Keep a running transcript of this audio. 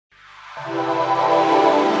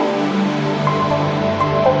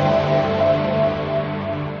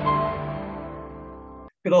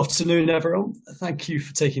afternoon, everyone. Thank you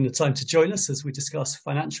for taking the time to join us as we discuss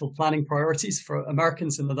financial planning priorities for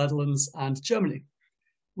Americans in the Netherlands and Germany.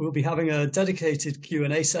 We'll be having a dedicated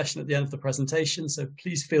Q&A session at the end of the presentation, so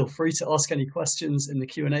please feel free to ask any questions in the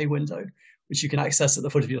Q&A window, which you can access at the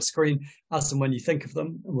foot of your screen as and when you think of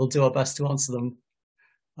them, and we'll do our best to answer them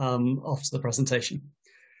after the presentation.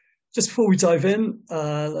 Just before we dive in,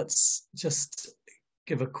 let's just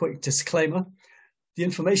give a quick disclaimer. The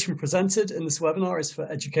information presented in this webinar is for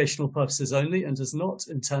educational purposes only and does not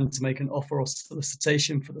intend to make an offer or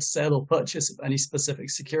solicitation for the sale or purchase of any specific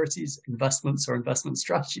securities, investments, or investment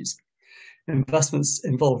strategies. Investments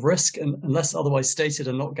involve risk and, unless otherwise stated,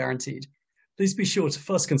 are not guaranteed. Please be sure to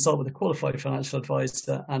first consult with a qualified financial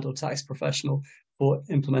advisor and/or tax professional for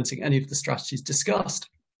implementing any of the strategies discussed.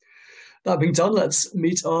 That being done, let's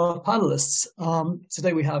meet our panelists.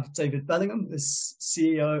 Today we have David Bellingham, who is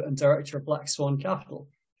CEO and Director of Black Swan Capital.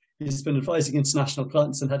 He's been advising international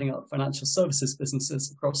clients and heading up financial services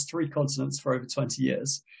businesses across 3 continents for over 20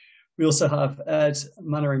 years. We also have Ed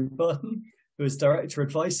Mainwaring-Burton, who is Director of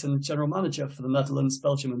Advice and General Manager for the Netherlands,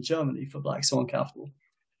 Belgium and Germany for Black Swan Capital.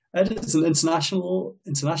 Ed is an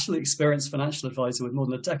internationally experienced financial advisor with more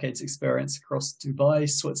than a decade's experience across Dubai,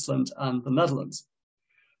 Switzerland, and the Netherlands.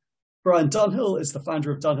 Brian Dunhill is the founder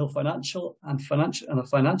of Dunhill Financial and a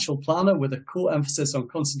financial planner with a core emphasis on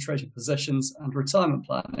concentrated positions and retirement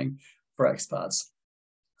planning for expats.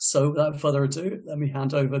 So without further ado, let me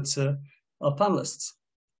hand over to our panelists.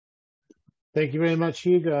 Thank you very much,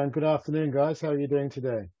 Hugo, and good afternoon, guys. How are you doing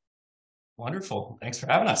today? Wonderful. Thanks for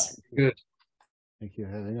having us. Good. Thank you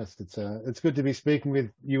for having us. It's good to be speaking with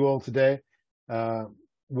you all today.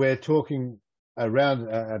 We're talking around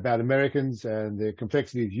about Americans and the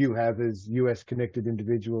complexities you have as US connected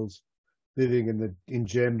individuals living in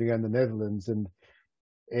Germany and the Netherlands, and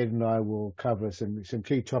Ed and I will cover some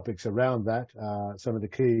key topics around that, some of the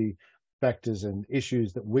key factors and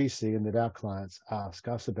issues that we see and that our clients ask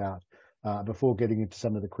us about before getting into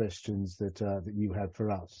some of the questions that you have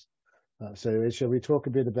for us. So Ed, shall we talk a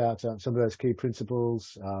bit about some of those key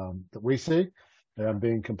principles that we see around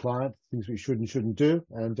being compliant, things we should and shouldn't do,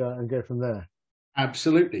 and go from there?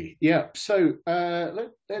 Absolutely. Yeah. So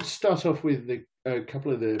let's start off with a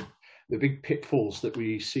couple of the big pitfalls that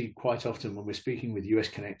we see quite often when we're speaking with US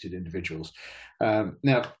connected individuals.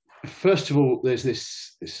 Now, first of all, there's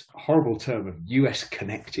this horrible term of US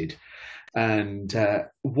connected. And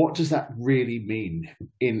what does that really mean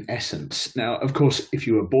in essence? Now, of course, if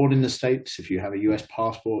you were born in the States, if you have a US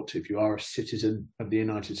passport, if you are a citizen of the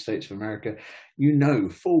United States of America, you know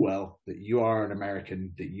full well that you are an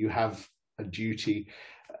American, that you have a duty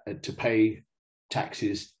to pay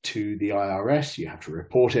taxes to the IRS. You have to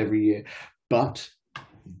report every year, but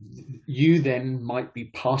you then might be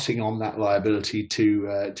passing on that liability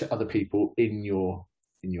to other people in your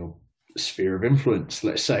sphere of influence,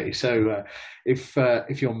 let's say. So if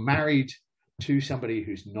you're married to somebody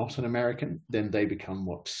who's not an American, then they become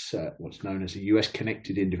what's known as a US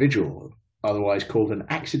connected individual, otherwise called an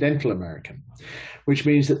accidental American, which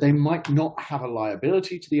means that they might not have a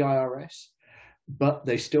liability to the IRS, but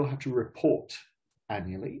they still have to report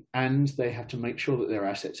annually, and they have to make sure that their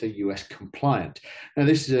assets are US compliant. Now,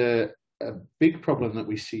 this is a big problem that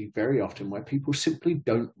we see very often, where people simply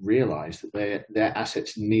don't realize that their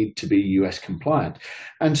assets need to be US compliant.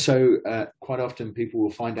 And so quite often people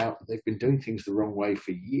will find out that they've been doing things the wrong way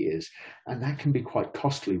for years, and that can be quite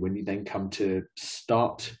costly when you then come to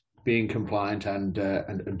start being compliant and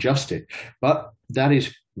adjust it. But that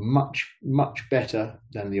is much, much better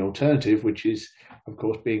than the alternative, which is, of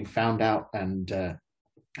course, being found out and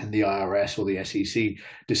the IRS or the SEC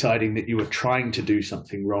deciding that you were trying to do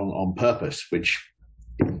something wrong on purpose, which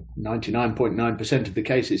in 99.9% of the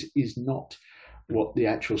cases is not what the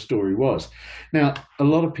actual story was. Now, a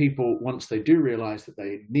lot of people, once they do realize that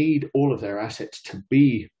they need all of their assets to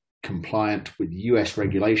be compliant with US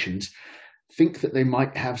regulations, think that they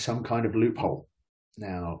might have some kind of loophole.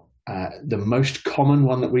 Now, the most common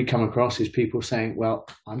one that we come across is people saying, well,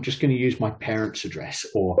 I'm just going to use my parents' address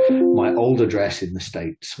or my old address in the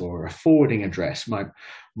States or a forwarding address.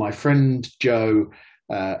 My friend Joe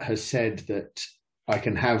has said that I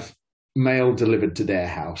can have mail delivered to their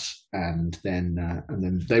house, and then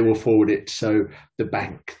they will forward it. So the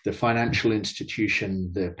bank, the financial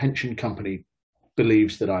institution, the pension company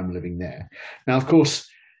believes that I'm living there. Now, of course,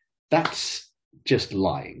 that's just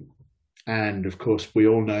lying. And of course, we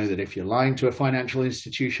all know that if you're lying to a financial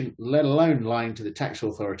institution, let alone lying to the tax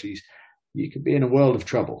authorities, you could be in a world of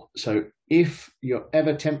trouble. So if you're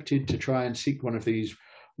ever tempted to try and seek one of these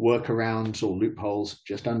workarounds or loopholes,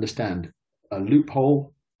 just understand a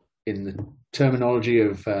loophole in the terminology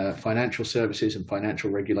of financial services and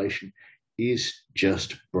financial regulation, is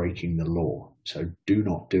just breaking the law. So do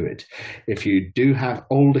not do it. If you do have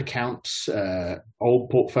old accounts, old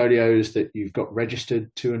portfolios that you've got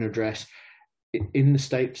registered to an address in the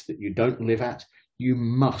States that you don't live at, you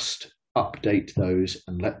must update those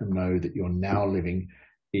and let them know that you're now living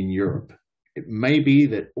in Europe. It may be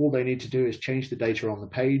that all they need to do is change the data on the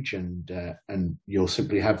page, and you'll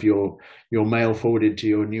simply have your mail forwarded to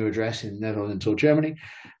your new address in Netherlands or Germany,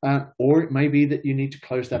 or it may be that you need to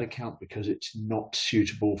close that account because it's not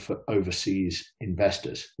suitable for overseas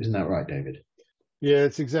investors. Isn't that right, David? Yeah,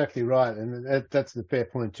 it's exactly right, and that's the fair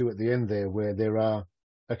point too at the end there, where there are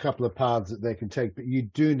a couple of paths that they can take, but you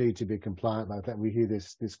do need to be compliant like that. We hear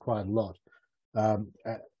this quite a lot.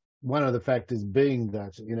 One of the factors being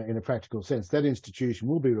that, in a practical sense, that institution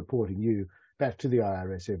will be reporting you back to the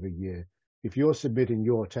IRS every year. If you're submitting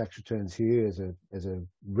your tax returns here as a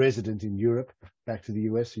resident in Europe back to the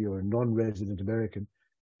US, so you're a non-resident American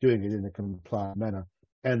doing it in a compliant manner,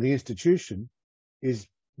 and the institution is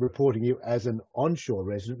reporting you as an onshore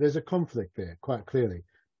resident, there's a conflict there quite clearly.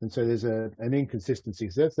 And so there's an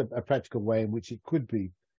inconsistency. So that's a practical way in which it could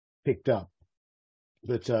be picked up.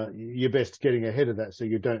 But you're best getting ahead of that so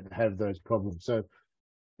you don't have those problems. So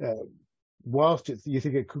whilst you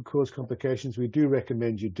think it could cause complications, we do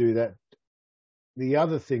recommend you do that. The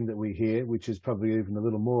other thing that we hear, which is probably even a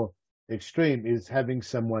little more extreme, is having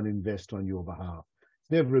someone invest on your behalf. It's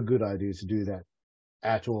never a good idea to do that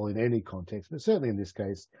at all in any context, but certainly in this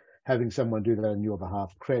case, having someone do that on your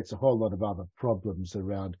behalf creates a whole lot of other problems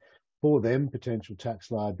around, for them, potential tax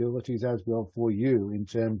liabilities, as well for you in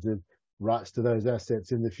terms of rights to those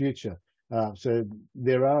assets in the future. So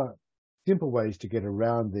there are simple ways to get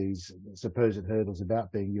around these supposed hurdles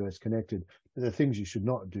about being US connected. But the things you should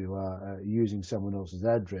not do are using someone else's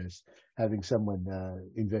address, having someone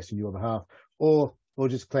invest in your behalf, or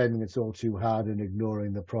just claiming it's all too hard and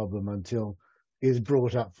ignoring the problem until is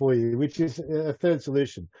brought up for you, which is a third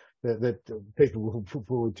solution that people will put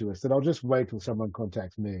forward to us. That I'll just wait till someone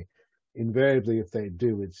contacts me. Invariably, if they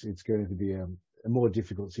do, it's going to be a more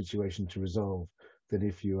difficult situation to resolve than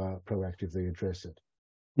if you proactively address it.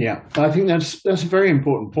 Yeah, I think that's a very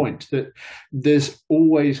important point, that there's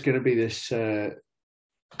always going to be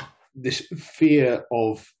this fear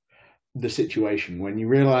of the situation when you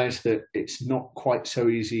realize that it's not quite so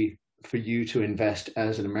easy for you to invest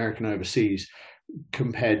as an American overseas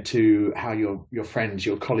compared to how your friends,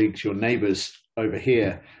 your colleagues, your neighbors over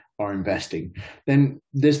here are investing. Then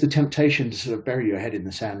there's the temptation to sort of bury your head in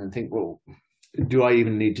the sand and think, well, do I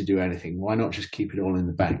even need to do anything? Why not just keep it all in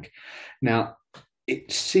the bank? Now,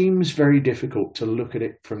 it seems very difficult to look at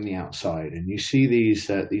it from the outside, and you see these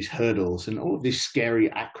hurdles and all of these scary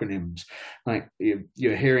acronyms, like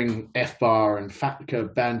you're hearing FBAR and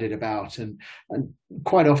FATCA bandied about, and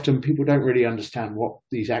quite often people don't really understand what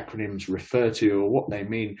these acronyms refer to or what they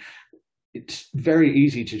mean. It's very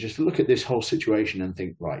easy to just look at this whole situation and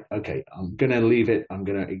think, right, okay, I'm going to leave it, I'm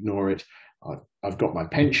going to ignore it. I've got my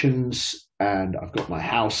pensions and I've got my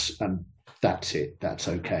house, and that's it. That's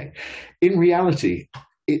okay. In reality,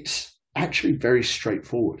 it's actually very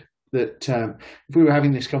straightforward. That if we were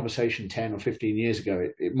having this conversation 10 or 15 years ago,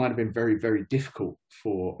 it might have been very, very difficult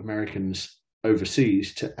for Americans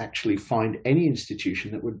overseas to actually find any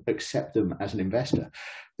institution that would accept them as an investor.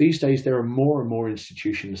 These days, there are more and more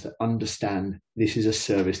institutions that understand this is a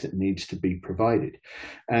service that needs to be provided.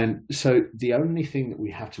 And so the only thing that we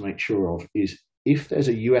have to make sure of is, if there's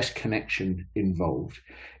a US connection involved,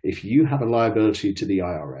 if you have a liability to the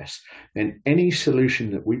IRS, then any solution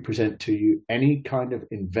that we present to you, any kind of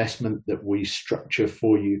investment that we structure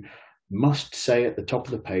for you, must say at the top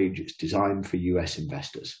of the page, it's designed for US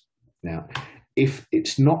investors. Now, if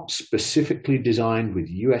it's not specifically designed with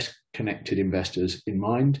US connected investors in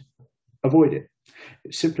mind, avoid it.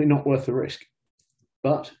 It's simply not worth the risk.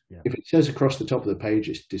 But if it says across the top of the page,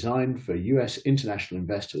 it's designed for US international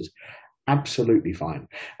investors, absolutely fine.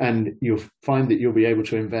 And you'll find that you'll be able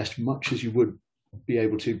to invest much as you would be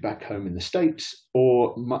able to back home in the States,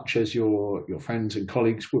 or much as your friends and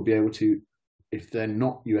colleagues would be able to if they're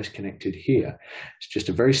not US connected here. It's just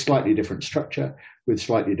a very slightly different structure with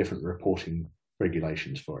slightly different reporting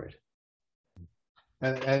regulations for it.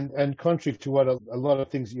 And contrary to what a lot of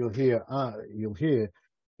things you'll hear,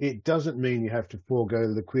 it doesn't mean you have to forego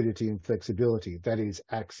liquidity and flexibility. That is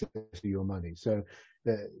access to your money. So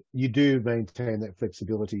you do maintain that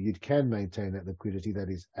flexibility. You can maintain that liquidity. That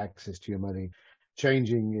is access to your money,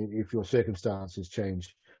 changing if your circumstances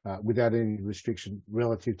change without any restriction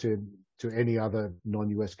relative to any other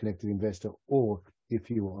non-US connected investor, or if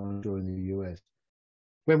you are onshore in the US.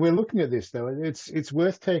 when we're looking at this, though, it's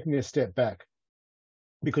worth taking a step back,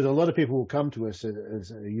 because a lot of people will come to us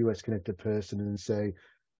as a US connected person and say,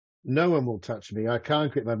 no one will touch me. I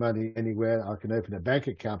can't get my money anywhere. I can open a bank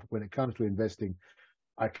account, but when it comes to investing,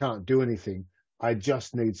 I can't do anything. I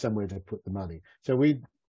just need somewhere to put the money. So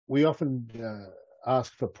we often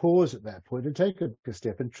ask for pause at that point and take a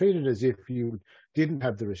step and treat it as if you didn't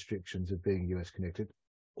have the restrictions of being US connected,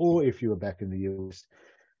 or if you were back in the US,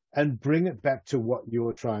 and bring it back to what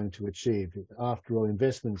you're trying to achieve. After all,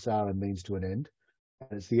 investments are a means to an end,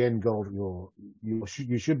 and it's the end goal that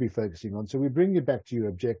you should be focusing on. So we bring you back to your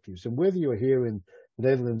objectives, and whether you're here in the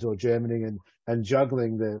Netherlands or Germany and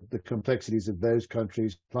juggling the complexities of those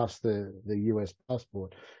countries plus the US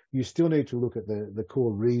passport, you still need to look at the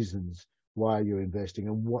core reasons why you're investing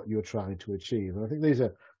and what you're trying to achieve. And I think these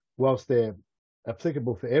are, whilst they're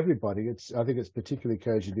applicable for everybody, I think it's particularly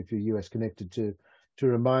cogent if you're US connected to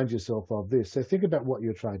remind yourself of this. So think about what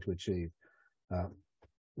you're trying to achieve.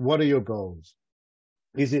 What are your goals?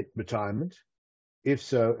 Is it retirement? If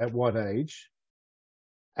so, at what age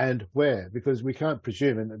and where? Because we can't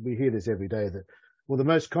presume, and we hear this every day, that, well, the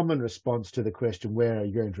most common response to the question, where are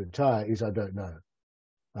you going to retire, is I don't know.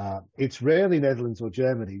 It's rarely Netherlands or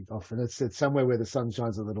Germany. Often it's somewhere where the sun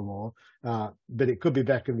shines a little more, but it could be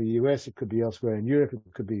back in the US, it could be elsewhere in Europe,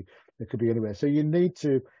 it could be anywhere. So you need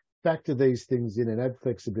to factor these things in and add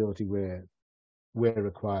flexibility where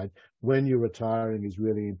required. When you're retiring is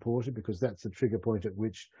really important, because that's the trigger point at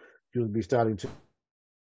which you'll be starting to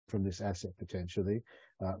from this asset potentially.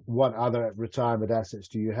 What other retirement assets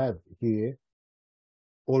do you have here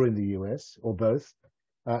or in the US or both?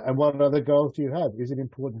 And what other goals do you have? Is it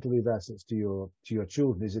important to leave assets to your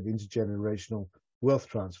children? Is it intergenerational wealth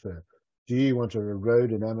transfer? Do you want to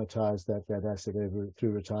erode and amortize that asset over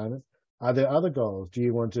through retirement? Are there other goals? Do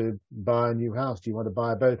you want to buy a new house? Do you want to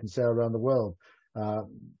buy a boat and sail around the world?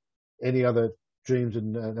 Any other dreams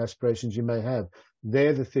and aspirations you may have?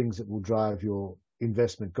 They're the things that will drive your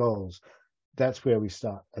investment goals. That's where we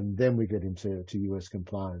start, and then we get into US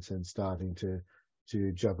compliance and starting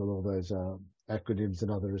to juggle all those acronyms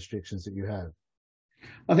and other restrictions that you have.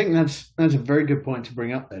 I think that's a very good point to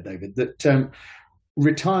bring up there, David, that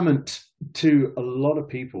retirement to a lot of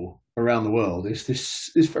people around the world is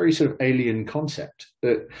this very sort of alien concept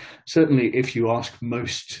that certainly if you ask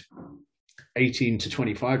most 18 to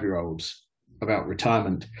 25-year-olds about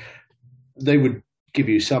retirement, they would give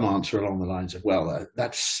you some answer along the lines of, well,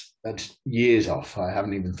 that's years off. I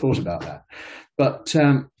haven't even thought about that. But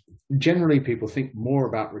generally people think more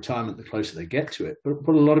about retirement the closer they get to it. But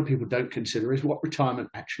what a lot of people don't consider is what retirement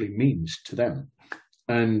actually means to them.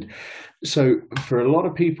 And so for a lot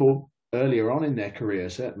of people earlier on in their career,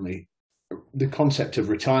 certainly, the concept of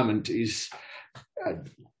retirement is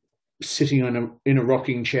sitting in a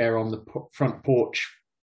rocking chair on the front porch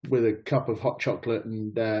with a cup of hot chocolate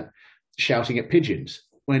and shouting at pigeons.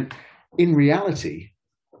 When in reality,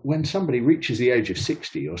 when somebody reaches the age of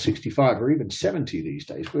 60 or 65 or even 70 these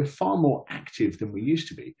days, we're far more active than we used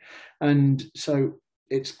to be. And so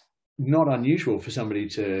it's not unusual for somebody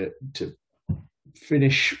to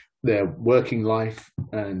finish their working life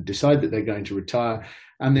and decide that they're going to retire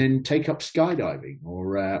and then take up skydiving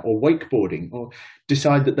or wakeboarding, or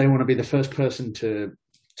decide that they want to be the first person to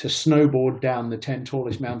snowboard down the 10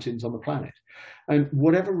 tallest mountains on the planet. And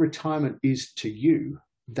whatever retirement is to you,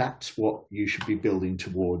 that's what you should be building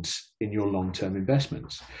towards in your long-term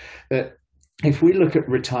investments. If we look at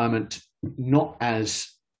retirement not as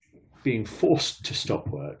being forced to stop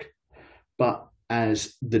work, but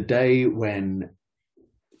as the day when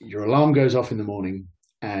your alarm goes off in the morning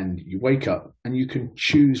and you wake up and you can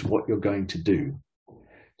choose what you're going to do.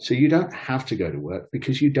 So you don't have to go to work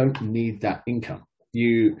because you don't need that income.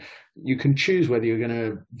 You can choose whether you're going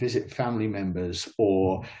to visit family members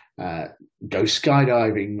or go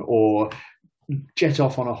skydiving or jet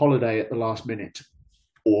off on a holiday at the last minute,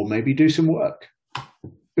 or maybe do some work.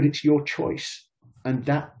 But it's your choice. And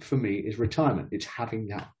that, for me, is retirement. It's having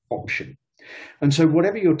that option. And so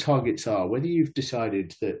whatever your targets are, whether you've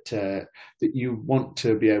decided that you want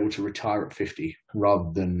to be able to retire at 50 rather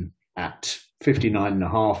than at 59 and a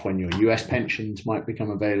half when your US pensions might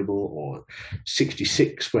become available, or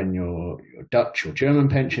 66 when your Dutch or German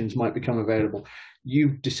pensions might become available,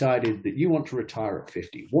 you've decided that you want to retire at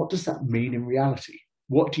 50. What does that mean in reality?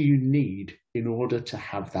 What do you need in order to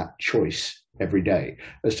have that choice every day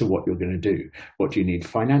as to what you're going to do? What do you need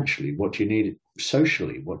financially? What do you need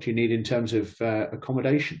socially? What do you need in terms of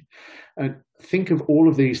accommodation? And think of all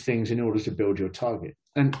of these things in order to build your target.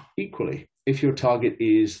 And equally, if your target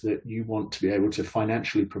is that you want to be able to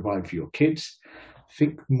financially provide for your kids,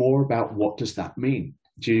 think more about what does that mean?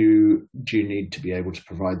 Do you need to be able to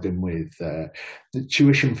provide them with the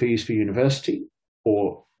tuition fees for university,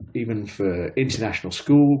 or even for international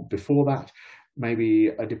school before that, maybe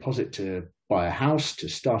a deposit to buy a house, to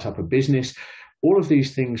start up a business? All of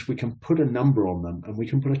these things, we can put a number on them and we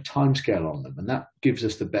can put a timescale on them. And that gives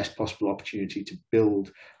us the best possible opportunity to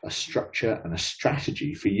build a structure and a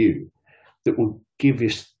strategy for you that will give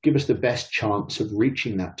us the best chance of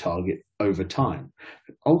reaching that target over time.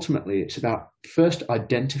 But ultimately, it's about first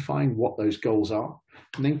identifying what those goals are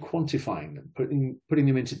and then quantifying them, putting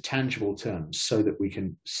them into tangible terms so that we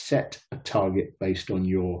can set a target based on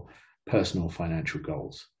your personal financial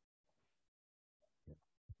goals.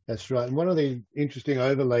 That's right. And one of the interesting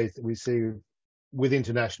overlays that we see with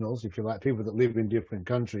internationals, if you like, people that live in different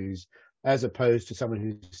countries, as opposed to someone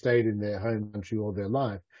who's stayed in their home country all their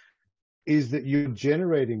life, is that you're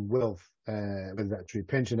generating wealth, whether that's through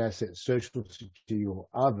pension assets, social security or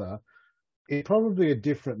other, in probably a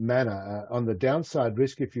different manner. On the downside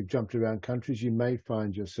risk, if you've jumped around countries, you may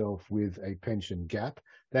find yourself with a pension gap.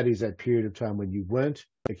 That is a period of time when you weren't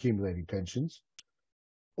accumulating pensions,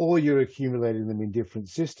 or you're accumulating them in different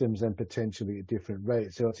systems and potentially at different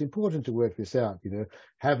rates. So it's important to work this out.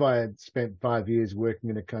 Have I spent 5 years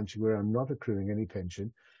working in a country where I'm not accruing any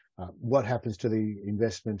pension? What happens to the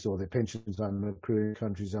investments or the pensions I'm accruing in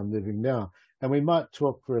countries I'm living now? And we might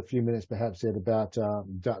talk for a few minutes, perhaps, Ed, about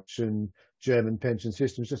Dutch and German pension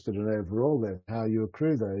systems, just at an overall level, how you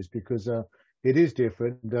accrue those, because it is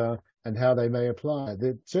different and how they may apply.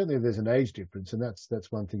 Certainly there's an age difference, and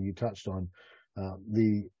that's one thing you touched on.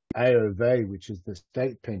 The AOV, which is the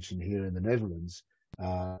state pension here in the Netherlands,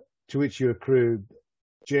 to which you accrue,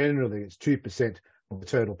 generally it's 2% of the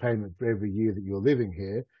total payment for every year that you're living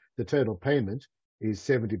here. The total payment is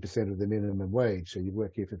 70% of the minimum wage. So you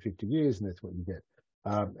work here for 50 years and that's what you get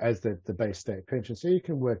as the base state pension. So you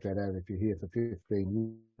can work that out if you're here for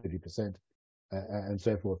 15, 30%, and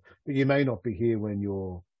so forth. But you may not be here when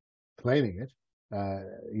you're claiming it.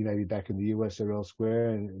 You may be back in the US or elsewhere,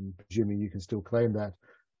 and presuming you can still claim that.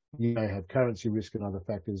 You may have currency risk and other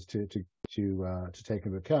factors to take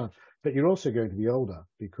into account. But you're also going to be older,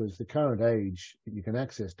 because the current age that you can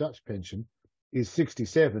access Dutch pension is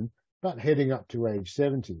 67, but heading up to age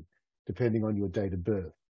 70, depending on your date of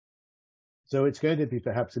birth. So it's going to be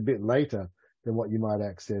perhaps a bit later than what you might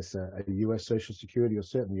access a US Social Security or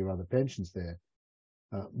certainly your other pensions there.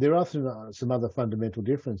 There are some other fundamental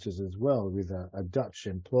differences as well with a Dutch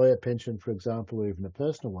employer pension, for example, or even a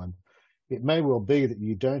personal one. It may well be that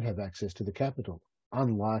you don't have access to the capital,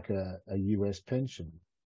 unlike a US pension,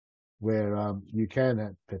 where you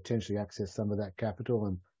can potentially access some of that capital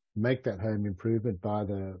and make that home improvement, buy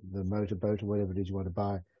the motorboat or whatever it is you want to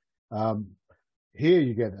buy. Here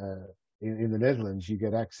you get, in the Netherlands, you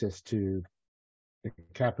get access to the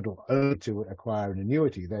capital only to acquire an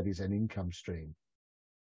annuity, that is an income stream.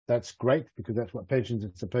 That's great, because that's what pensions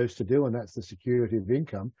are supposed to do, and that's the security of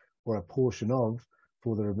income, or a portion of,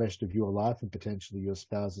 for the rest of your life and potentially your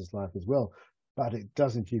spouse's life as well. But it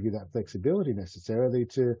doesn't give you that flexibility necessarily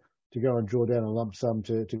to go and draw down a lump sum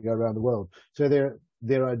to go around the world. So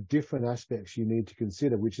there are different aspects you need to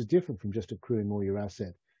consider, which is different from just accruing all your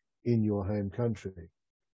asset in your home country.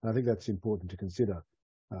 And I think that's important to consider.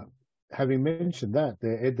 Having mentioned that,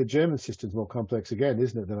 the German system is more complex again,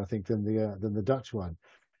 isn't it, than the Dutch one,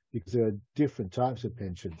 because there are different types of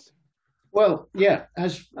pensions. Well, yeah,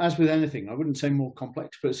 as with anything, I wouldn't say more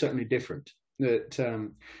complex, but certainly different.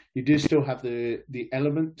 That you do still have the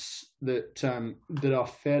elements that are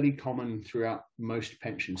fairly common throughout most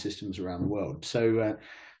pension systems around the world. So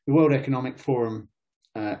the World Economic Forum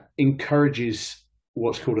encourages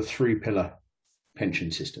what's called a 3-pillar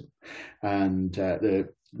pension system, and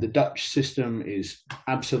the Dutch system is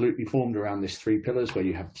absolutely formed around this 3 pillars, where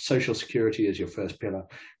you have social security as your first pillar,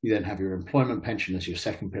 you then have your employment pension as your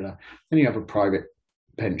second pillar, then you have a private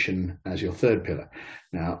pension as your third pillar.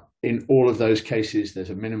 Now, in all of those cases, there's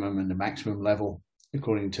a minimum and a maximum level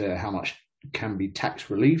according to how much can be tax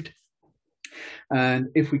relieved. And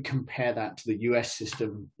if we compare that to the US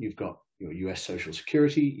system, you've got your US Social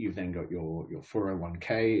Security, you've then got your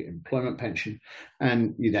 401k employment pension,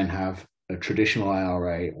 and you then have a traditional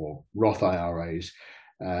IRA or Roth IRAs,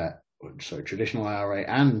 traditional IRA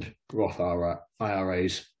and Roth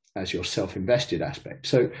IRAs as your self-invested aspect.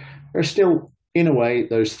 So there are still, in a way,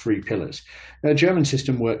 those 3 pillars. The German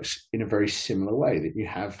system works in a very similar way, that you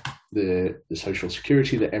have the social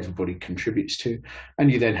security that everybody contributes to, and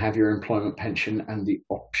you then have your employment pension and the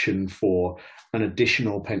option for an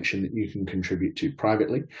additional pension that you can contribute to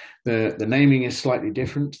privately. The naming is slightly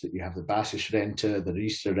different, that you have the Basisrente, the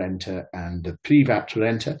Riester-Rente, and the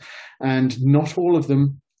Privatrente, and not all of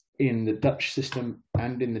them in the Dutch system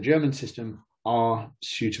and in the German system are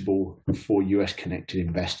suitable for US connected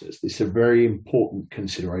investors. This is a very important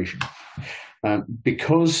consideration.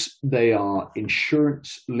 Because they are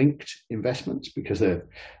insurance linked investments, because they're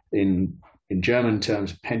in German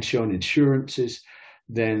terms, pension insurances,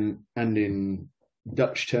 then, and in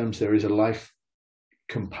Dutch terms, there is a life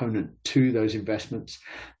component to those investments,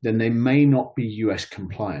 then they may not be US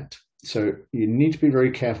compliant. So you need to be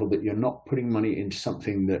very careful that you're not putting money into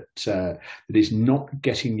something that that is not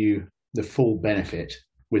getting you the full benefit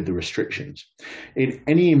with the restrictions. In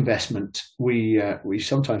any investment, we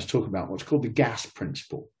sometimes talk about what's called the gas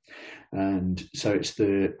principle. And so it's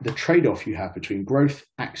the trade-off you have between growth,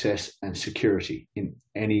 access, and security in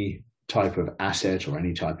any type of asset or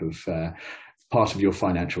any type of part of your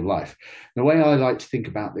financial life. The way I like to think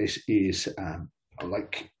about this is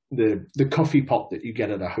like the coffee pot that you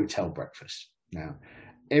get at a hotel breakfast. Now,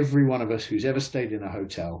 every one of us who's ever stayed in a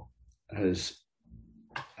hotel has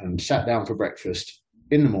sat down for breakfast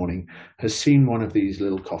in the morning has seen one of these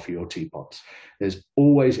little coffee or teapots. There's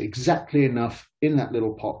always exactly enough in that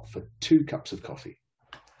little pot for 2 cups of coffee.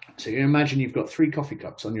 So you imagine you've got 3 coffee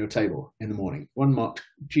cups on your table in the morning, one marked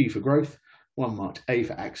G for growth, one marked A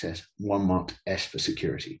for access, one marked S for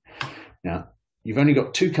security. Now, you've only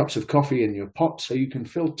got 2 cups of coffee in your pot, so you can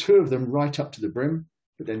fill 2 of them right up to the brim,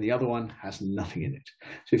 but then the other one has nothing in it.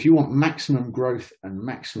 So if you want maximum growth and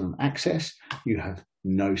maximum access, you have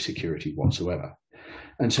no security whatsoever.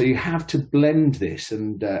 And so you have to blend this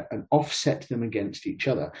and offset them against each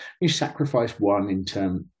other. You sacrifice one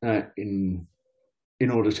in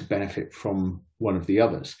order to benefit from one of the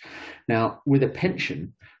others. Now, with a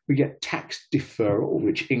pension, we get tax deferral,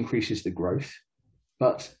 which increases the growth,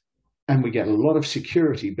 and we get a lot of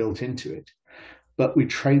security built into it, but we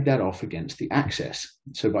trade that off against the access.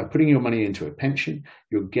 So by putting your money into a pension,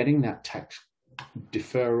 you're getting that tax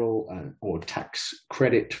deferral or tax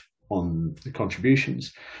credit on the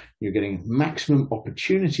contributions. You're getting maximum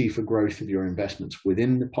opportunity for growth of your investments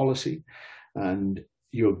within the policy, and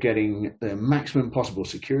you're getting the maximum possible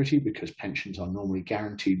security because pensions are normally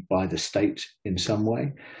guaranteed by the state in some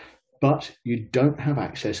way, but you don't have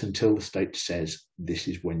access until the state says this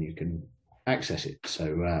is when you can access it.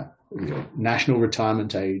 So national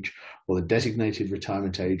retirement age or the designated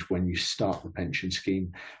retirement age when you start the pension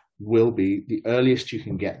scheme will be the earliest you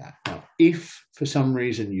can get that. Now, if for some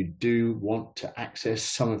reason you do want to access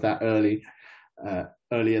some of that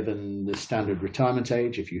earlier than the standard retirement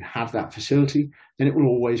age, if you have that facility, then it will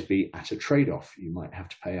always be at a trade-off. You might have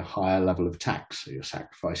to pay a higher level of tax, so you're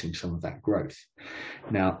sacrificing some of that growth.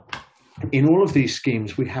 Now, in all of these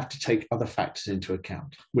schemes, we have to take other factors into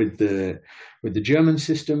account. With the German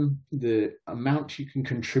system, the amount you can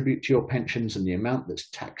contribute to your pensions and the amount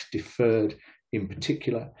that's tax deferred in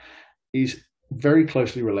particular is very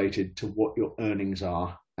closely related to what your earnings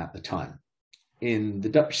are at the time. In the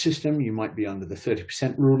Dutch system, you might be under the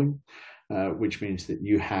 30% ruling, which means that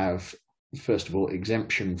you have, first of all,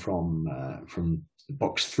 exemption from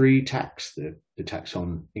box 3 tax, the tax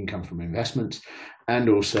on income from investments, and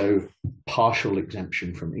also partial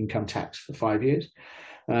exemption from income tax for 5 years.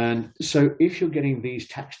 And so if you're getting these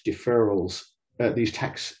tax deferrals, these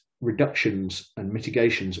tax reductions and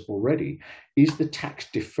mitigations already, is the tax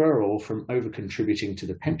deferral from over contributing to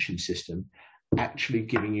the pension system actually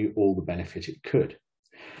giving you all the benefit it could?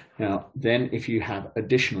 Now, then if you have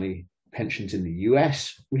additionally pensions in the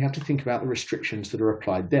US, we have to think about the restrictions that are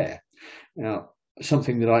applied there. Now,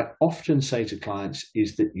 something that I often say to clients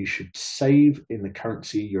is that you should save in the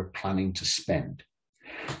currency you're planning to spend.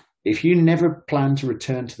 If you never plan to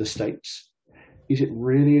return to the States, is it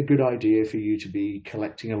really a good idea for you to be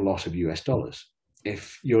collecting a lot of US dollars?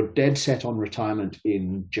 If you're dead set on retirement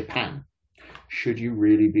in Japan, should you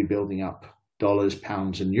really be building up dollars,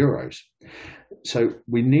 pounds, and euros? So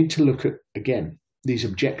we need to look at, again, these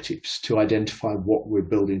objectives to identify what we're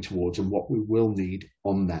building towards and what we will need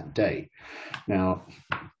on that day. Now,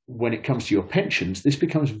 when it comes to your pensions, this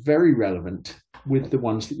becomes very relevant with the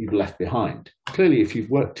ones that you've left behind. Clearly, if you've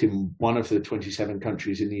worked in one of the 27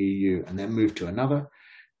 countries in the EU and then moved to another,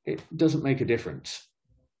 it doesn't make a difference.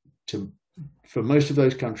 For most of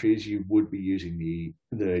those countries, you would be using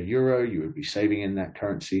the euro, you would be saving in that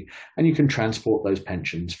currency, and you can transport those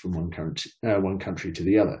pensions from one country to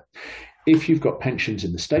the other. If you've got pensions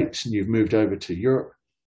in the States and you've moved over to Europe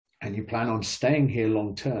and you plan on staying here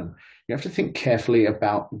long term, you have to think carefully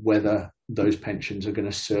about whether those pensions are going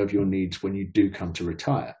to serve your needs when you do come to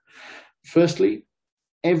retire. Firstly,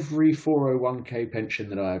 every 401k pension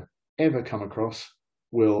that I've ever come across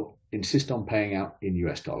will insist on paying out in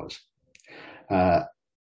US dollars.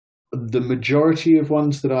 The majority of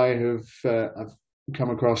ones that I've come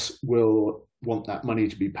across will want that money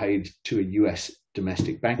to be paid to a US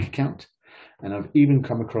domestic bank account. And I've even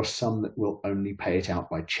come across some that will only pay it out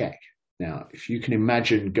by check. Now, if you can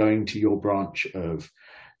imagine going to your branch of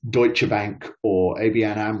Deutsche Bank or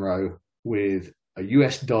ABN AMRO with a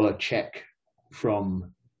US dollar check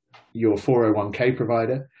from your 401k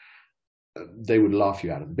provider, they would laugh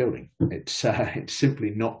you out of the building. It's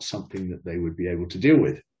simply not something that they would be able to deal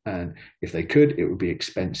with. And if they could, it would be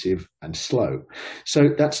expensive and slow. So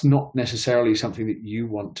that's not necessarily something that you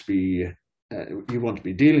want to be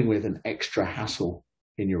dealing with, an extra hassle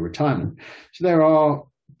in your retirement. So there are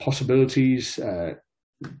possibilities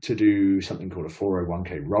to do something called a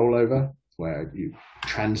 401k rollover, where you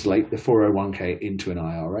translate the 401k into an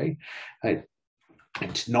IRA.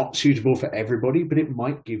 It's not suitable for everybody, but it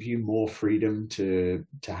might give you more freedom to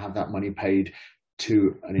have that money paid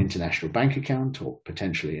to an international bank account or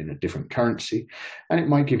potentially in a different currency. And it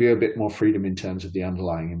might give you a bit more freedom in terms of the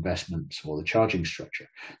underlying investments or the charging structure.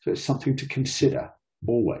 So it's something to consider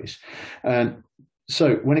always. And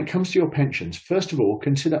so when it comes to your pensions, first of all,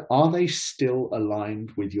 consider, are they still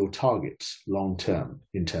aligned with your targets long term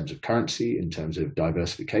in terms of currency, in terms of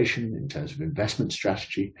diversification, in terms of investment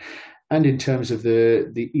strategy, and in terms of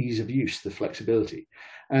the ease of use, the flexibility.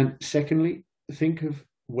 And secondly, think of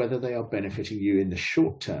whether they are benefiting you in the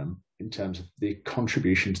short term in terms of the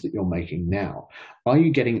contributions that you're making now. Are you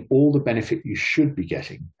getting all the benefit you should be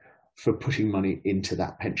getting for putting money into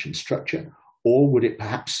that pension structure? Or would it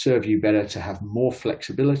perhaps serve you better to have more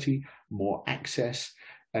flexibility, more access,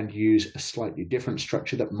 and use a slightly different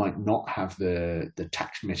structure that might not have the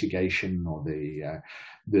tax mitigation or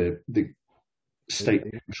the state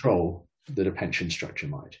control that a pension structure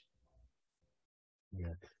might?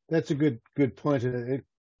 Yeah, that's a good point.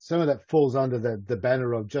 Some of that falls under the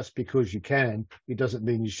banner of just because you can, it doesn't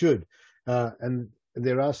mean you should. And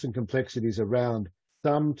there are some complexities around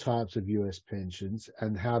some types of US pensions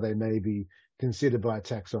and how they may be considered by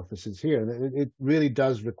tax officers here. And it really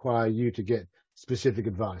does require you to get specific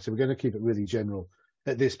advice. So we're going to keep it really general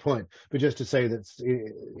at this point. But just to say that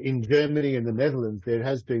in Germany and the Netherlands, there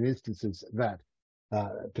has been instances that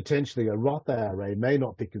potentially a Roth IRA may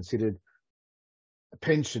not be considered a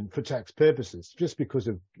pension for tax purposes, just because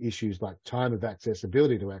of issues like time of access,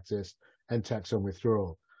 ability to access, and tax on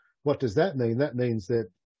withdrawal. What does that mean? That means that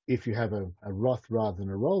if you have a Roth rather than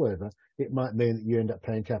a rollover, it might mean that you end up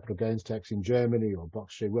paying capital gains tax in Germany or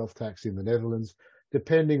box share wealth tax in the Netherlands,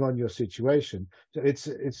 depending on your situation. So it's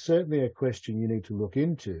certainly a question you need to look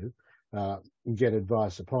into and get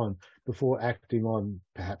advice upon before acting on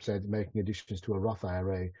perhaps making additions to a Roth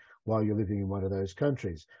IRA while you're living in one of those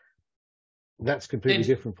countries. That's completely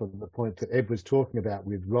different from the point that Ed was talking about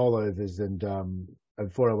with rollovers and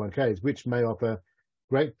 401ks, which may offer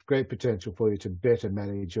great potential for you to better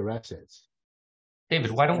manage your assets.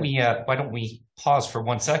 David, why don't we pause for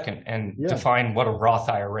 1 second and define what a Roth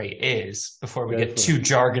IRA is before we get too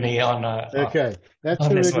jargony on okay, that's a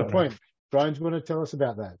really good point. Brian, do you want to tell us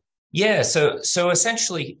about that? Yeah, so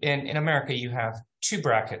essentially in America you have two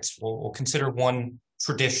brackets. We'll consider one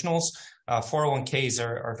traditionals. 401ks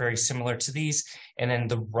are very similar to these, and then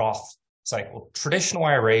the Roth cycle. Traditional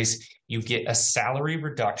IRAs, you get a salary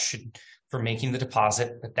reduction for making the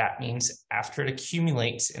deposit, but that means after it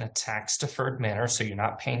accumulates in a tax-deferred manner, so you're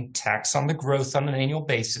not paying tax on the growth on an annual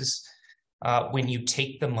basis, when you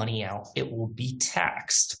take the money out, it will be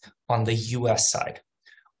taxed on the U.S. side.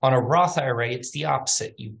 On a Roth IRA, it's the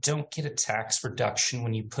opposite. You don't get a tax reduction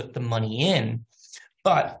when you put the money in,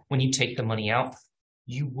 but when you take the money out,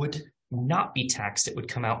 you would not be taxed. It would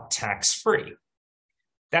come out tax-free.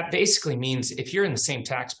 That basically means if you're in the same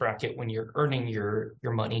tax bracket when you're earning your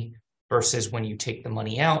money versus when you take the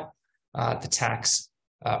money out, the tax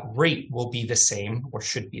rate will be the same or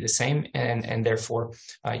should be the same, and therefore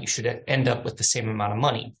you should end up with the same amount of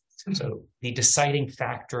money. So the deciding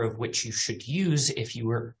factor of which you should use if you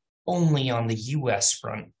were only on the US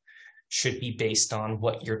front should be based on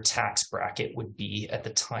what your tax bracket would be at the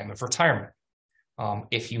time of retirement.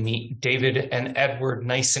 If you meet David and Edward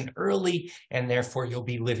nice and early, and therefore you'll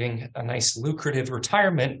be living a nice lucrative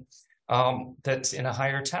retirement that's in a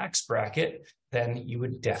higher tax bracket, then you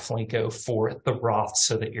would definitely go for the Roth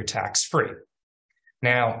so that you're tax-free.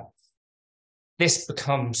 Now, this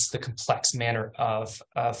becomes the complex manner of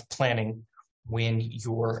planning when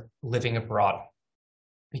you're living abroad.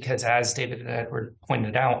 Because as David and Edward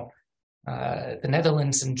pointed out, the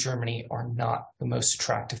Netherlands and Germany are not the most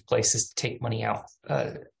attractive places to take money out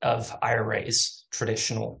of IRAs,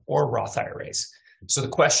 traditional or Roth IRAs. So the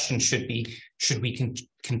question should be, should we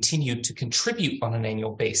continue to contribute on an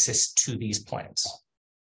annual basis to these plans?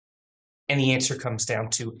 And the answer comes down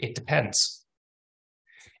to, it depends.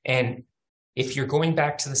 And if you're going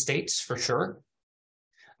back to the States, for sure,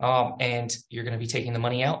 and you're going to be taking the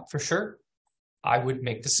money out, for sure, I would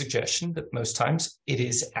make the suggestion that most times it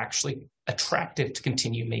is actually attractive to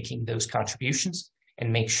continue making those contributions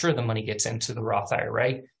and make sure the money gets into the Roth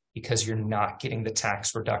IRA, because you're not getting the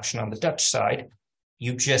tax reduction on the Dutch side.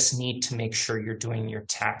 You just need to make sure you're doing your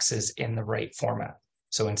taxes in the right format.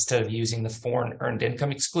 So instead of using the foreign earned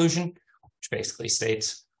income exclusion, which basically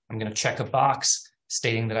states, I'm going to check a box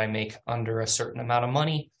stating that I make under a certain amount of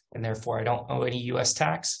money and therefore I don't owe any US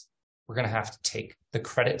tax, we're going to have to take the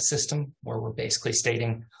credit system where we're basically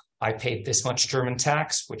stating I paid this much German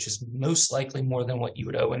tax, which is most likely more than what you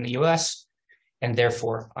would owe in the US, and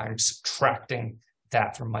therefore I'm subtracting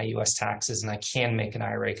that from my US taxes, and I can make an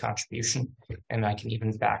IRA contribution, and I can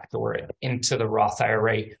even backdoor it into the Roth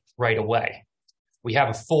IRA right away. We have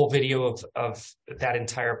a full video of that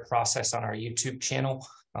entire process on our YouTube channel,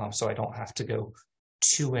 so I don't have to go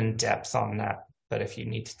too in depth on that. But if you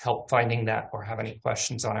need help finding that or have any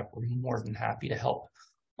questions on it, we're more than happy to help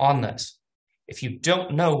on this. If you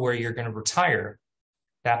don't know where you're going to retire,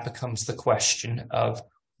 that becomes the question of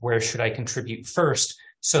where should I contribute first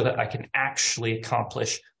so that I can actually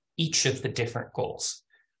accomplish each of the different goals.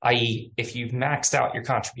 I.e., if you've maxed out your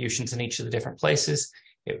contributions in each of the different places,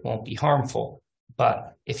 it won't be harmful.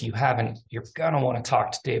 But if you haven't, you're going to want to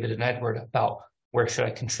talk to David and Edward about where should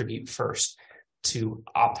I contribute first to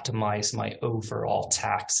optimize my overall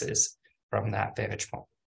taxes from that vantage point.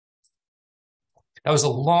 That was a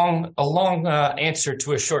long answer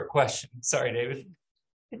to a short question. Sorry, David.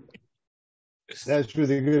 That's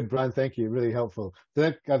really good, Brian. Thank you. Really helpful.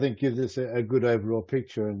 That, I think, gives us a good overall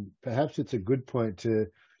picture, and perhaps it's a good point to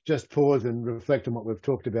just pause and reflect on what we've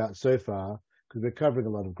talked about so far, because we're covering a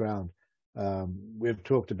lot of ground. We've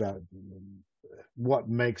talked about what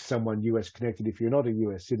makes someone US connected if you're not a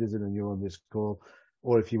US citizen and you're on this call,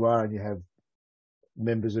 or if you are and you have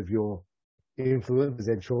members of your influence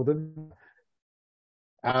and children.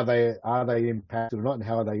 Are they impacted or not, and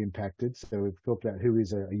how are they impacted? So we've talked about who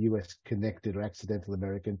is a US connected or accidental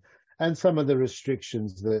American, and some of the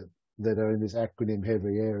restrictions that are in this acronym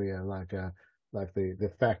heavy area, like the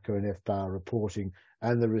FATCA and FBAR reporting,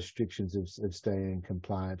 and the restrictions of staying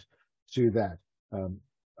compliant to that.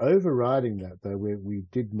 Overriding that, though, we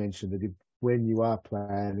did mention that when you are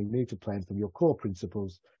planning, you need to plan from your core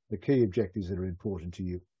principles, the key objectives that are important to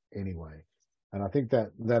you anyway. And I think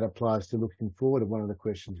that applies to looking forward. And one of the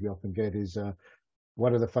questions we often get is,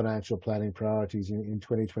 what are the financial planning priorities in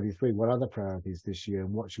 2023? What are the priorities this year,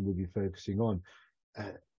 and what should we be focusing on?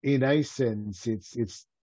 In a sense,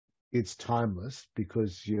 it's timeless,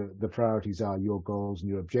 because the priorities are your goals and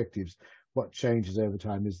your objectives. What changes over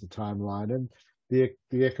time is the timeline, and the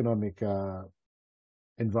economic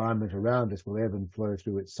environment around us will ebb and flow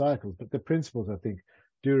through its cycles. But the principles, I think,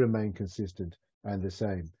 do remain consistent and the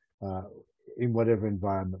same. In whatever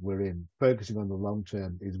environment we're in, focusing on the long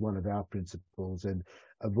term is one of our principles, and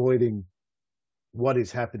avoiding what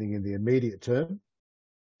is happening in the immediate term,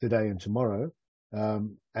 today and tomorrow,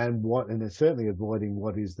 and certainly avoiding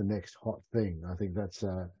what is the next hot thing. I think that's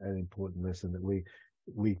an important lesson that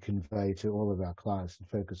we convey to all of our clients, and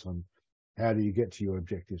focus on how do you get to your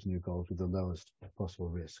objectives and your goals with the lowest possible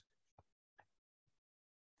risk.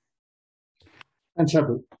 That's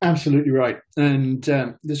absolutely right. And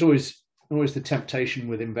there's always the temptation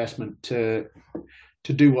with investment to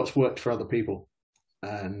do what's worked for other people.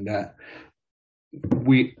 And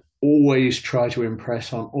we always try to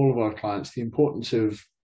impress on all of our clients the importance of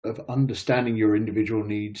understanding your individual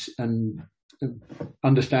needs, and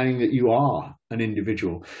understanding that you are an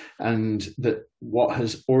individual, and that what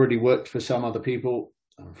has already worked for some other people,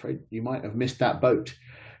 I'm afraid you might have missed that boat.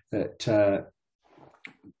 That,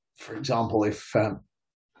 for example, if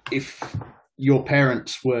your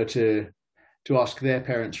parents were to ask their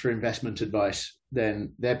parents for investment advice,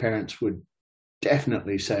 then their parents would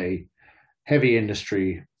definitely say heavy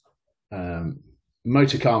industry,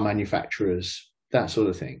 motor car manufacturers, that sort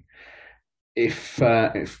of thing. If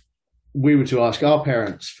we were to ask our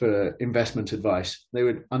parents for investment advice, they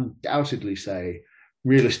would undoubtedly say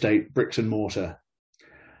real estate, bricks and mortar.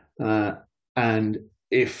 And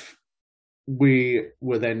if we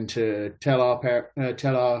were then to tell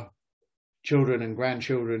our children and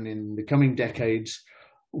grandchildren in the coming decades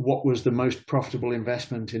what was the most profitable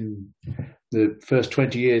investment in the first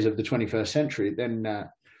 20 years of the 21st century, then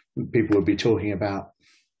people would be talking about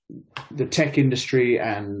the tech industry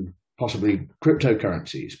and possibly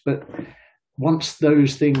cryptocurrencies. But once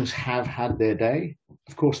those things have had their day,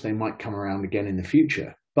 of course, they might come around again in the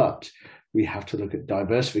future. But we have to look at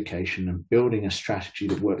diversification and building a strategy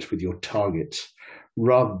that works with your targets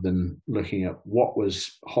rather than looking at what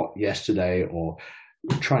was hot yesterday or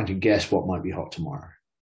trying to guess what might be hot tomorrow.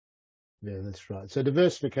 Yeah, that's right. So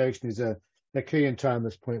diversification is a key and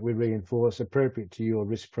timeless point we reinforce, appropriate to your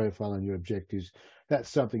risk profile and your objectives. That's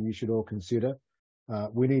something you should all consider.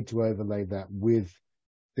 We need to overlay that with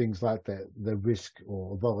things like the risk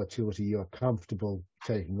or volatility you're comfortable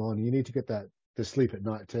taking on. You need to get the sleep at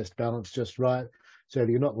night test balance just right, so that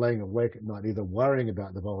you're not laying awake at night either worrying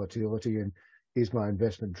about the volatility and is my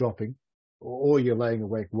investment dropping, or you're laying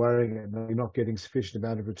awake worrying and you're not getting sufficient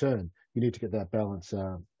amount of return. You need to get that balance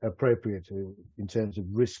appropriate in terms of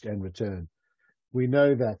risk and return. We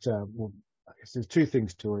know that well, I guess there's two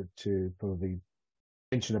things to probably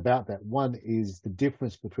mention about that. One is the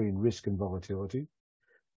difference between risk and volatility.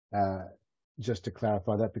 Just to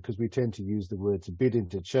clarify that, because we tend to use the words a bit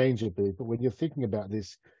interchangeably, but when you're thinking about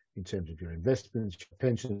this in terms of your investments, your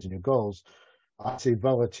pensions and your goals, I see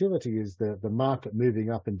volatility is the market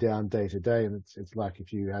moving up and down day to day. And it's like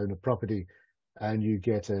if you own a property and you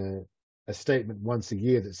get a statement once a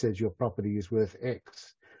year that says your property is worth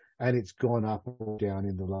X, and it's gone up or down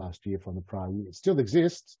in the last year from the prior year. It still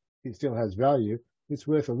exists. It still has value. It's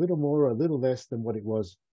worth a little more or a little less than what it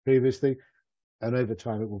was previously. And over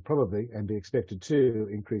time, it will probably, and be expected to,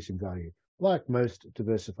 increase in value, like most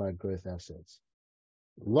diversified growth assets.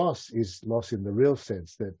 Loss is loss in the real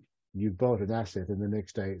sense that you bought an asset and the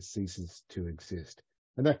next day it ceases to exist.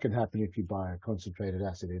 And that can happen if you buy a concentrated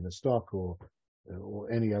asset in a stock or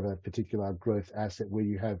any other particular growth asset where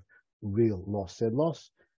you have real loss. So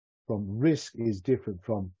loss from risk is different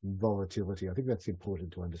from volatility. I think that's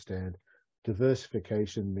important to understand.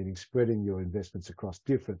 Diversification, meaning spreading your investments across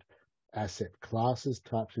different asset classes,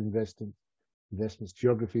 types of investments,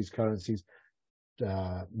 geographies, currencies,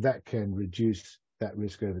 that can reduce that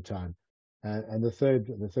risk over time. And the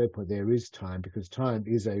third point there is time, because time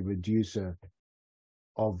is a reducer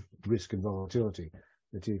of risk and volatility.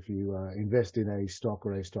 That if you invest in a stock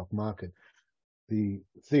or a stock market, the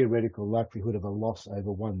theoretical likelihood of a loss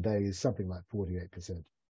over one day is something like 48%.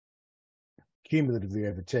 Cumulatively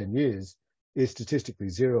over 10 years is statistically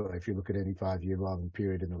zero if you look at any 5-year rolling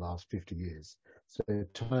period in the last 50 years. So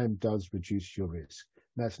time does reduce your risk.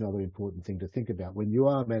 And that's another important thing to think about. When you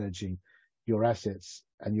are managing your assets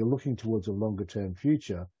and you're looking towards a longer term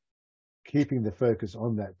future, keeping the focus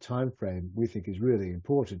on that time frame, we think, is really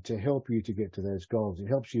important to help you to get to those goals. It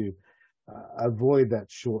helps you avoid that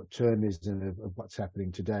short-termism of what's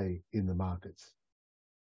happening today in the markets.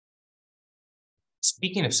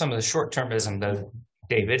 Speaking of some of the short-termism, though,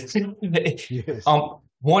 David, yes.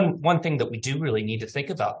 One thing that we do really need to think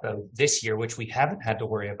about, though, this year, which we haven't had to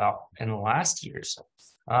worry about in the last years,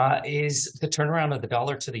 is the turnaround of the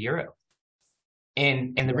dollar to the euro.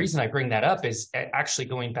 And the reason I bring that up is actually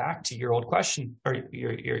going back to your old question, or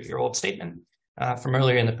your old statement from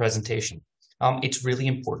earlier in the presentation. It's really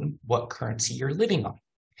important what currency you're living on.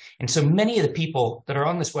 And so many of the people that are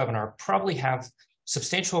on this webinar probably have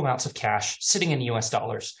substantial amounts of cash sitting in US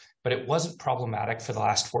dollars, but it wasn't problematic for the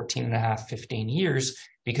last 14 and a half, 15 years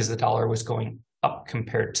because the dollar was going up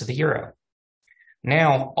compared to the euro.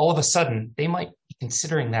 Now, all of a sudden, they might be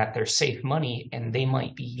considering that their safe money, and they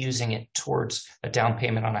might be using it towards a down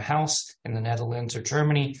payment on a house in the Netherlands or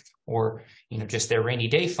Germany, or just their rainy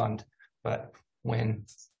day fund. But when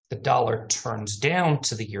the dollar turns down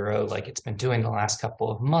to the euro, like it's been doing the last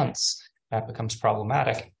couple of months, that becomes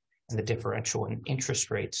problematic. And the differential in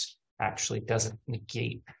interest rates actually doesn't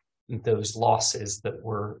negate those losses that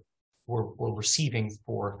we're receiving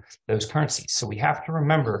for those currencies. So we have to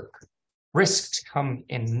remember risks come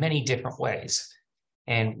in many different ways.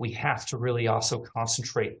 And we have to really also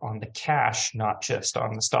concentrate on the cash, not just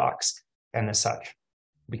on the stocks and the such.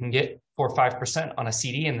 We can get 4 or 5% on a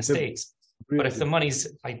CD in the States, but if the money's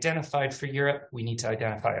identified for Europe, we need to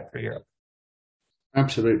identify it for Europe.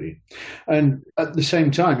 Absolutely. And at the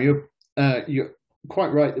same time, you're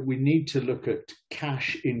quite right that we need to look at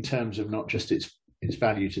cash in terms of not just its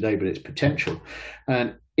value today, but its potential.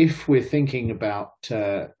 And if we're thinking about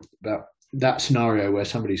that scenario where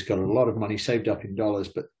somebody's got a lot of money saved up in dollars,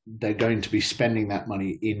 but they're going to be spending that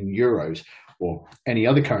money in euros or any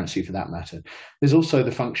other currency for that matter, there's also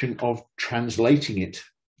the function of translating it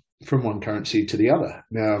from one currency to the other.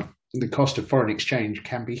 Now, the cost of foreign exchange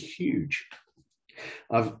can be huge.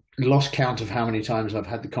 I've lost count of how many times I've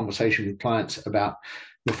had the conversation with clients about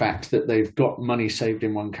the fact that they've got money saved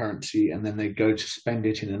in one currency and then they go to spend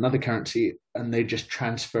it in another currency and they just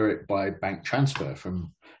transfer it by bank transfer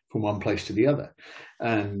from one place to the other.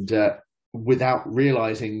 And without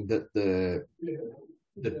realizing that the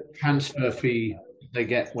transfer fee they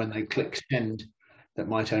get when they click send, that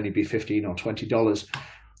might only be $15 or $20,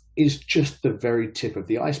 is just the very tip of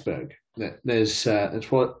the iceberg. There's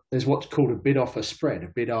what's called a bid-offer spread, a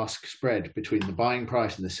bid-ask spread between the buying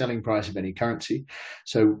price and the selling price of any currency.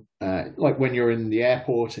 So, like when you're in the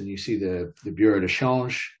airport and you see the bureau de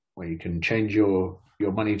change, where you can change your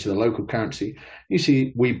money to the local currency, you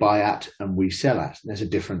see we buy at and we sell at. There's a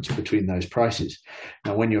difference between those prices.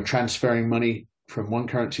 Now, when you're transferring money from one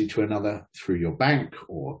currency to another through your bank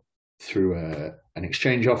or through an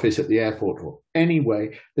exchange office at the airport or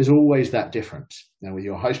anyway, there's always that difference. Now, with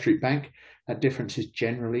your high street bank, that difference is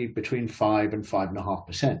generally between 5 and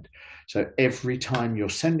 5.5%. So every time you're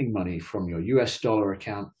sending money from your US dollar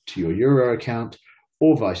account to your euro account,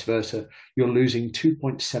 or vice versa, you're losing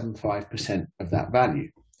 2.75% of that value.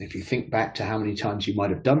 If you think back to how many times you might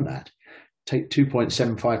have done that, take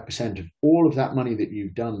 2.75% of all of that money that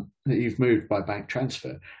you've moved by bank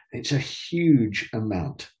transfer. It's a huge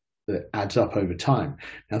amount that adds up over time.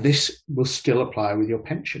 Now, this will still apply with your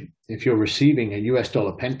pension. If you're receiving a US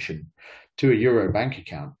dollar pension to a euro bank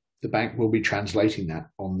account, the bank will be translating that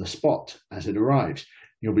on the spot as it arrives.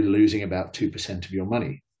 You'll be losing about 2% of your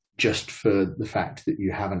money, just for the fact that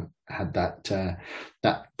you haven't had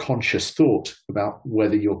that conscious thought about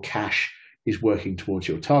whether your cash is working towards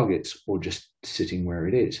your targets or just sitting where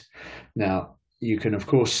it is. Now, you can, of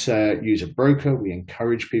course, use a broker. We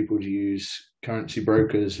encourage people to use currency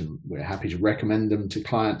brokers, and we're happy to recommend them to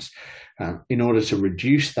clients in order to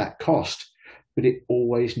reduce that cost, but it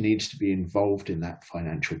always needs to be involved in that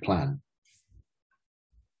financial plan.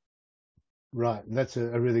 Right, that's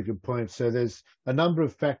a really good point. So there's a number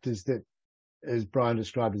of factors that, as Brian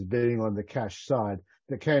described, as being on the cash side,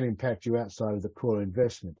 that can impact you outside of the core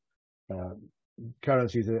investment.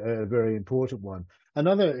 Currency is a very important one.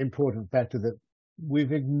 Another important factor that we've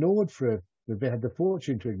had the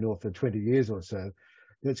fortune to ignore for 20 years or so,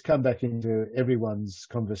 that's come back into everyone's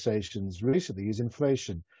conversations recently, is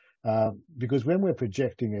inflation. Because when we're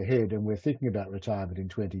projecting ahead and we're thinking about retirement in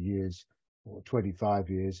 20 years or 25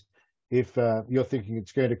 years, if you're thinking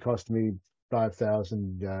it's going to cost me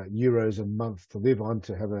 5,000 euros a month to live on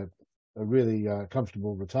to have a really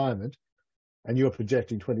comfortable retirement, and you're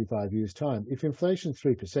projecting 25 years' time, if inflation's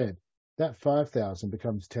 3%, that 5,000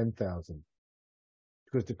 becomes 10,000.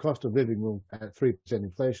 Because the cost of living will, at 3%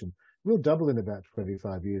 inflation, will double in about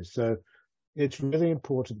 25 years. So it's really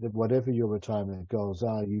important that whatever your retirement goals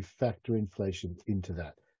are, you factor inflation into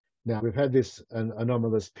that. Now, we've had this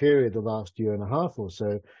anomalous period the last year and a half or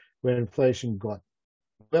so, where inflation got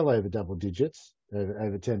well over double digits,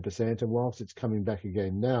 over 10%, and whilst it's coming back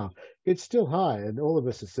again now, it's still high, and all of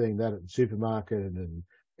us are seeing that at the supermarket and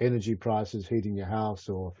energy prices, heating your house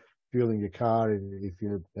or fueling your car if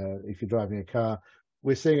you're driving a car.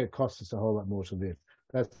 We're seeing it costs us a whole lot more to live.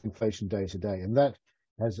 That's inflation day to day, and that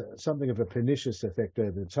has something of a pernicious effect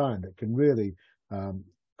over time that can really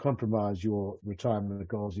compromise your retirement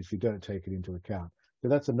goals if you don't take it into account. So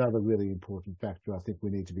that's another really important factor I think we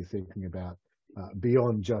need to be thinking about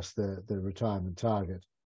beyond just the retirement target.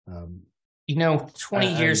 20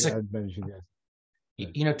 years ago,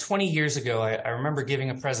 20 years ago, I remember giving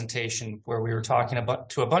a presentation where we were talking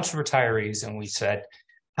to a bunch of retirees, and we said,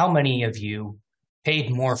 how many of you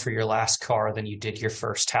paid more for your last car than you did your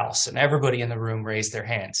first house? And everybody in the room raised their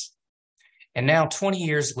hands. And now 20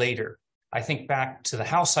 years later, I think back to the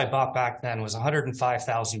house I bought back then was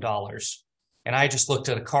 $105,000. And I just looked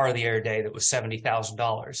at a car the other day that was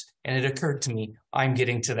 $70,000. And it occurred to me, I'm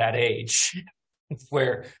getting to that age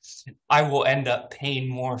where I will end up paying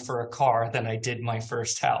more for a car than I did my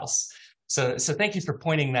first house. So thank you for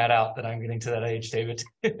pointing that out, that I'm getting to that age, David.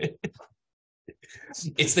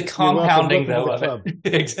 It's the compounding, though, of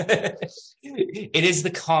it. It is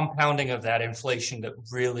the compounding of that inflation that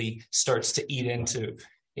really starts to eat into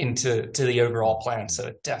the overall plan. So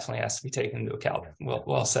it definitely has to be taken into account.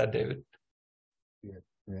 Well said, David.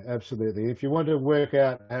 Yeah, absolutely. If you want to work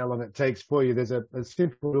out how long it takes for you, there's a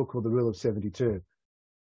simple rule called the rule of 72.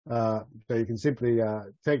 So you can simply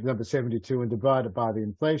take the number 72 and divide it by the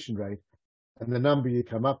inflation rate, and the number you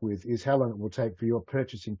come up with is how long it will take for your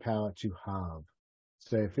purchasing power to halve.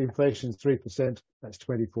 So if inflation is 3%, that's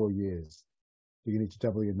 24 years. So you need to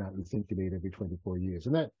double the amount you think you need every 24 years.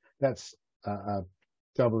 And that's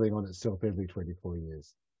doubling on itself every 24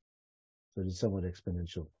 years. So it's somewhat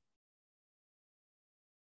exponential.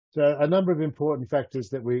 So a number of important factors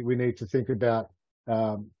that we need to think about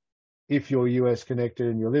if you're US connected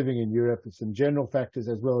and you're living in Europe, and some general factors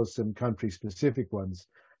as well as some country specific ones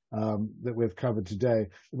that we've covered today.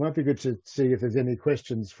 It might be good to see if there's any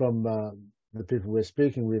questions from the people we're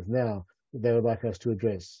speaking with now that they would like us to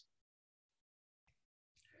address.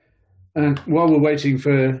 And while we're waiting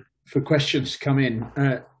for questions to come in,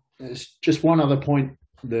 there's just one other point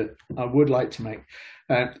that I would like to make.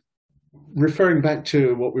 Referring back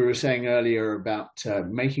to what we were saying earlier about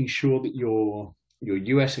making sure that your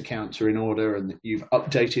US accounts are in order and that you've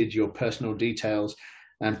updated your personal details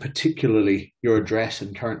and particularly your address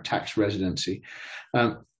and current tax residency.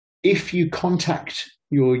 If you contact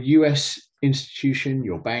your US institution,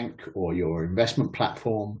 your bank or your investment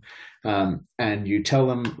platform, and you tell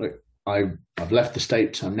them, look, I've left the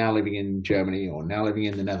States, I'm now living in Germany or now living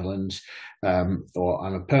in the Netherlands, or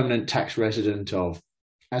I'm a permanent tax resident of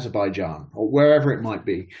Azerbaijan or wherever it might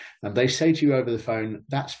be, and they say to you over the phone,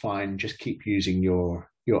 that's fine, just keep using your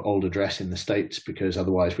old address in the States because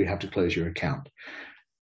otherwise we have to close your account.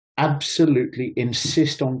 Absolutely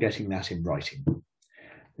insist on getting that in writing.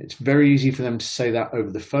 It's very easy for them to say that over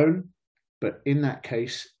the phone, but in that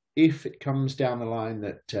case, if it comes down the line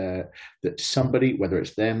that somebody, whether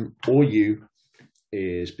it's them or you,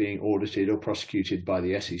 is being audited or prosecuted by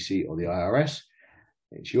the SEC or the IRS,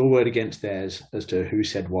 it's your word against theirs as to who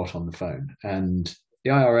said what on the phone. And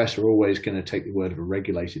the IRS are always going to take the word of a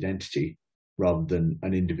regulated entity rather than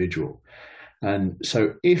an individual. And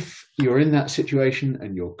so if you're in that situation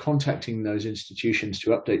and you're contacting those institutions to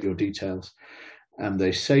update your details, and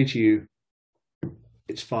they say to you,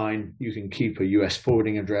 it's fine, you can keep a US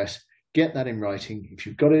forwarding address, get that in writing. If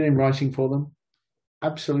you've got it in writing for them,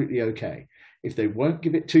 absolutely okay. If they won't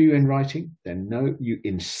give it to you in writing, then no, you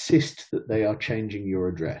insist that they are changing your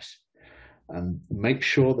address and make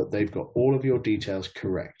sure that they've got all of your details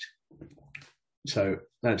correct. So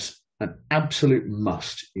that's an absolute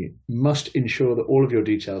must. You must ensure that all of your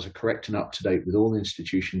details are correct and up to date with all the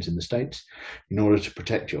institutions in the States in order to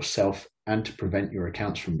protect yourself and to prevent your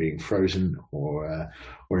accounts from being frozen or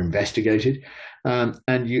investigated.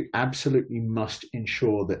 And you absolutely must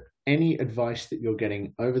ensure that any advice that you're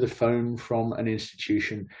getting over the phone from an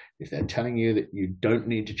institution, if they're telling you that you don't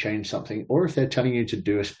need to change something, or if they're telling you to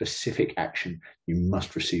do a specific action, you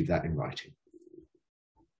must receive that in writing.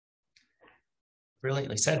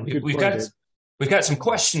 Brilliantly said. We've got some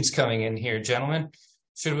questions coming in here, gentlemen.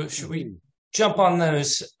 Should we jump on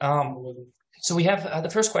those? So we have the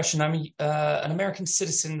first question. I'm an American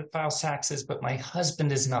citizen that files taxes, but my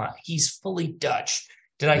husband is not. He's fully Dutch.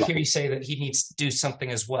 Did I hear you say that he needs to do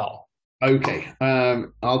something as well? Okay.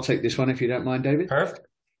 I'll take this one if you don't mind, David. Perfect.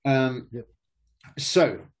 Yep.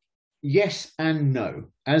 So, yes and no.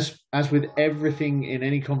 As with everything in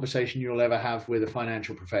any conversation you'll ever have with a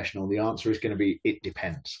financial professional, the answer is going to be it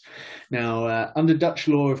depends. Now, under Dutch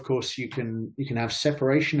law, of course, you can have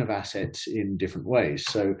separation of assets in different ways.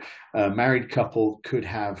 So, a married couple could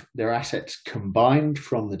have their assets combined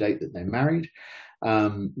from the date that they're married,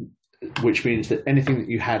 which means that anything that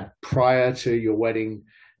you had prior to your wedding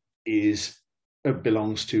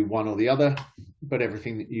belongs to one or the other, but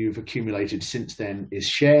everything that you've accumulated since then is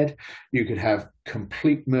shared. You could have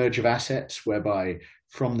complete merge of assets, whereby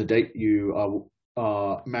from the date you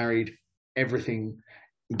are married, everything,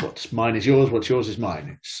 what's mine is yours, what's yours is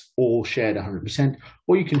mine. It's all shared 100%.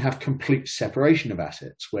 Or you can have complete separation of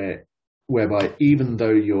assets, whereby even though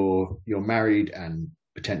you're married and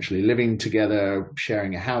potentially living together,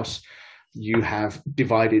 sharing a house, you have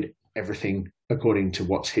divided everything according to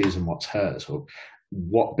what's his and what's hers, or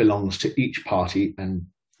what belongs to each party, and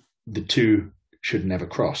the two should never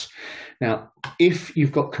cross. Now, if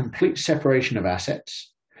you've got complete separation of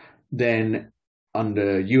assets, then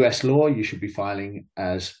under US law, you should be filing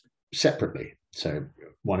as separately. So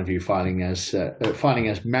one of you filing as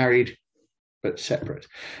married but separate.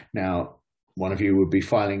 Now, one of you would be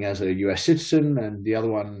filing as a US citizen, and the other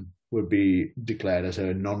one would be declared as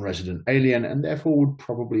a non-resident alien, and therefore would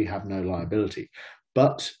probably have no liability.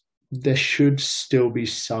 But there should still be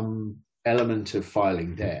some element of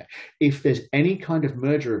filing there. If there's any kind of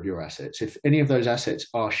merger of your assets, if any of those assets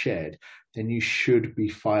are shared, then you should be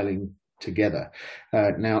filing together.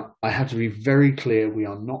 Now, I have to be very clear, we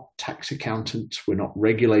are not tax accountants. We're not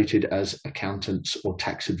regulated as accountants or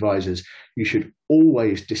tax advisors. You should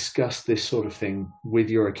always discuss this sort of thing with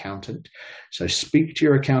your accountant. So speak to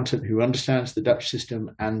your accountant who understands the Dutch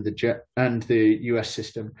system and the US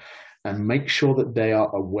system, and make sure that they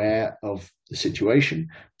are aware of the situation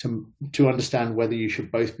to understand whether you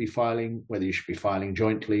should both be filing, whether you should be filing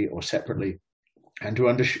jointly or separately, and to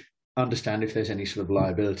understand if there's any sort of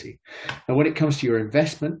liability. And when it comes to your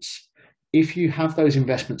investments, if you have those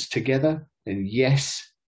investments together, then yes,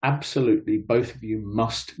 absolutely, both of you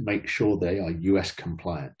must make sure they are US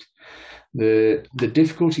compliant. The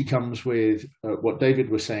difficulty comes with what David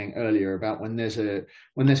was saying earlier about when there's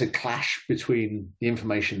a clash between the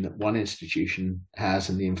information that one institution has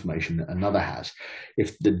and the information that another has.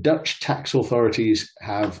 If the Dutch tax authorities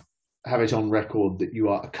have it on record that you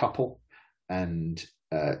are a couple and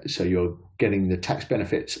So you're getting the tax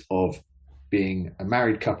benefits of being a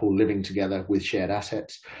married couple living together with shared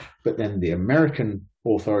assets, but then the American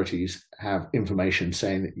authorities have information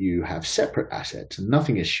saying that you have separate assets and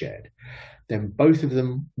nothing is shared, then both of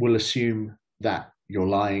them will assume that you're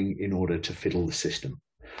lying in order to fiddle the system.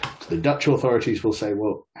 So the Dutch authorities will say,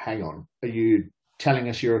 well, hang on, are you telling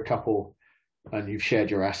us you're a couple and you've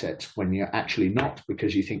shared your assets when you're actually not,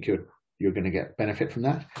 because you think you're going to get benefit from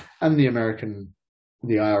that? And the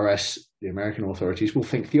IRS, the American authorities will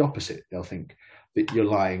think the opposite. They'll think that you're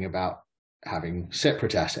lying about having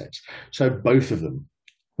separate assets. So both of them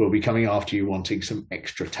will be coming after you wanting some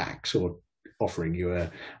extra tax or offering you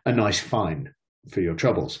a nice fine for your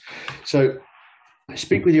troubles. So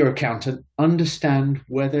speak with your accountant, understand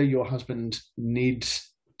whether your husband needs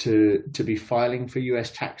to be filing for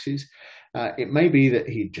US taxes. It may be that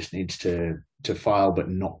he just needs to file but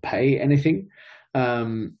not pay anything.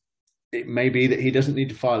 It may be that he doesn't need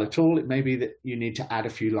to file at all. It may be that you need to add a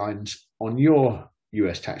few lines on your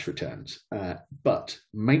US tax returns. But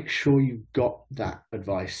make sure you've got that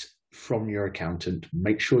advice from your accountant.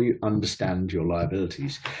 Make sure you understand your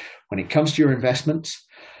liabilities. When it comes to your investments,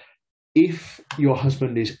 if your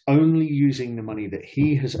husband is only using the money that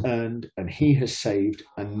he has earned and he has saved,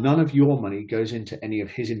 and none of your money goes into any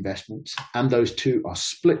of his investments, and those two are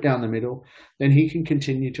split down the middle, then he can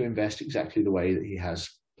continue to invest exactly the way that he has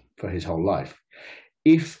for his whole life.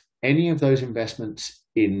 If any of those investments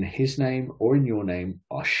in his name or in your name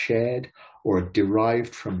are shared or are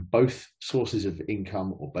derived from both sources of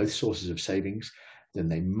income or both sources of savings, then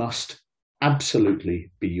they must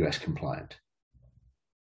absolutely be US compliant.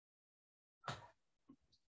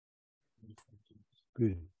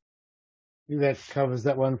 Good. I think that covers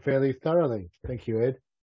that one fairly thoroughly. Thank you, Ed.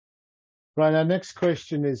 Right, our next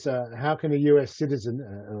question is, how can a US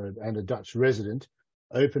citizen and a Dutch resident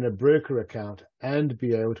open a broker account and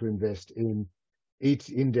be able to invest in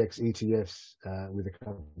index ETFs with a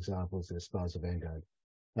couple of examples as far as Vanguard?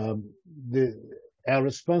 Our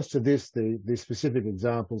response to this, the specific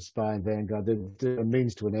examples, SPY and Vanguard, they're a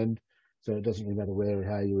means to an end, so it doesn't really matter where or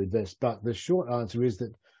how you invest. But the short answer is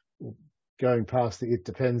that going past the "it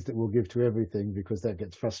depends" that we'll give to everything, because that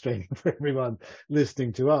gets frustrating for everyone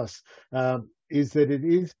listening to us, is that it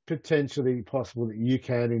is potentially possible that you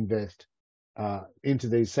can invest into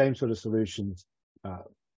these same sort of solutions.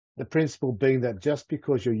 The principle being that just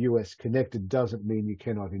because you're US connected doesn't mean you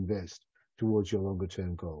cannot invest towards your longer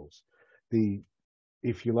term goals. The,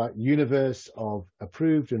 if you like, universe of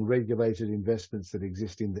approved and regulated investments that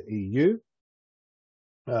exist in the EU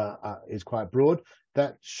is quite broad.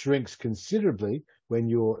 That shrinks considerably when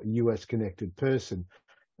you're a US connected person.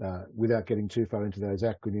 Without getting too far into those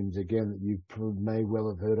acronyms again, that you may well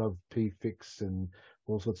have heard of, PFIX and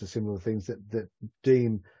all sorts of similar things that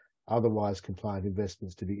deem otherwise compliant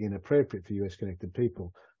investments to be inappropriate for US connected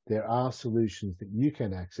people. There are solutions that you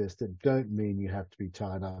can access that don't mean you have to be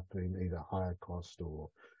tied up in either higher cost or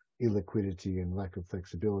illiquidity and lack of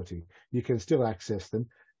flexibility. You can still access them.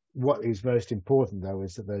 What is most important, though,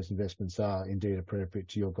 is that those investments are indeed appropriate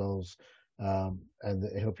to your goals and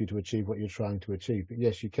that help you to achieve what you're trying to achieve. But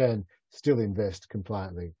yes, you can still invest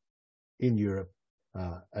compliantly in Europe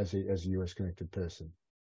as a US connected person.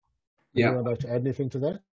 Yeah. Would anyone like to add anything to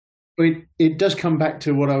that? It does come back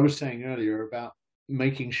to what I was saying earlier about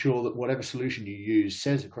making sure that whatever solution you use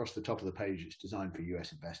says across the top of the page it's designed for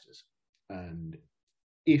US investors. And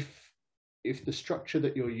if the structure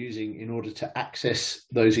that you're using in order to access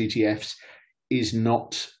those ETFs is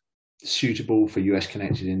not suitable for US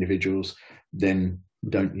connected individuals, then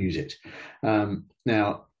don't use it.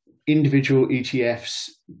 Now, individual ETFs,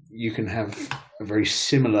 you can have a very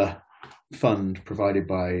similar fund provided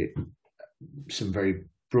by some very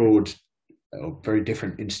broad or very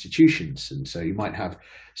different institutions. And so you might have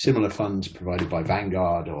similar funds provided by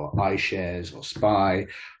Vanguard or iShares or SPY,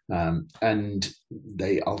 and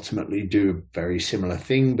they ultimately do a very similar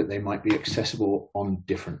thing, but they might be accessible on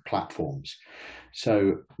different platforms.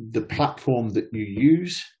 So the platform that you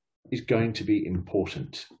use is going to be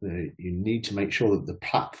important. You need to make sure that the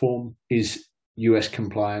platform is US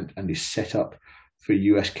compliant and is set up for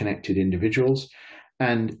US connected individuals.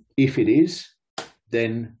 And if it is,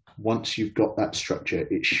 then once you've got that structure,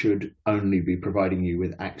 it should only be providing you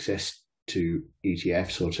with access to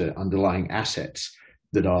ETFs or to underlying assets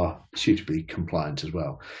that are suitably compliant as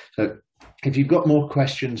well. So if you've got more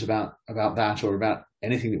questions about that or about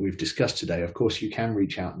anything that we've discussed today, of course, you can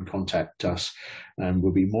reach out and contact us, and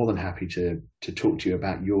we'll be more than happy to talk to you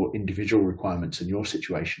about your individual requirements and your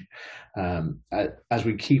situation. As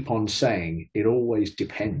we keep on saying, it always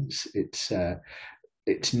depends.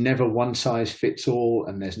 it's never one size fits all,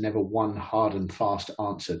 and there's never one hard and fast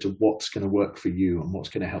answer to what's going to work for you and what's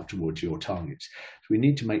going to help towards your targets. So we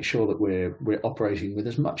need to make sure that we're operating with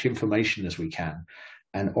as much information as we can,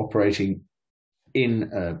 and operating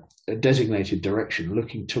in a designated direction,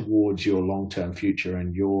 looking towards your long-term future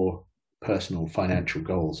and your personal financial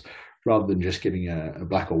goals, rather than just giving a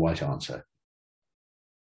black or white answer.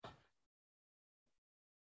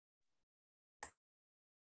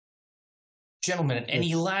 Gentlemen,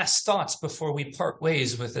 any last thoughts before we part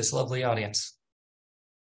ways with this lovely audience?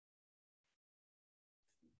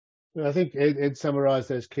 Well, I think Ed summarized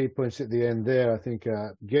those key points at the end there. I think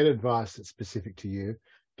get advice that's specific to you.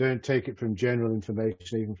 Don't take it from general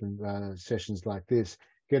information, even from sessions like this.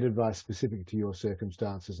 Get advice specific to your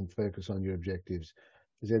circumstances and focus on your objectives.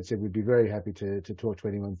 As Ed said, we'd be very happy to talk to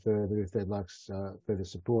anyone further if they'd like further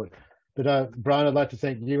support. But Brian, I'd like to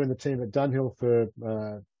thank you and the team at Dunhill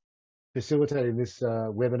for facilitating this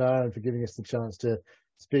webinar and for giving us the chance to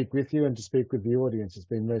speak with you and to speak with the audience. It's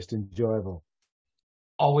been most enjoyable.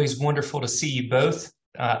 Always wonderful to see you both.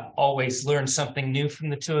 Always learn something new from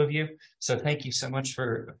the two of you. So thank you so much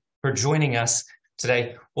for joining us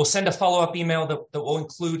today. We'll send a follow-up email that will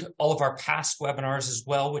include all of our past webinars as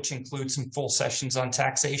well, which include some full sessions on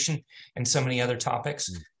taxation and so many other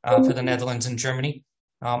topics for the Netherlands and Germany.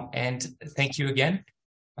 And thank you again,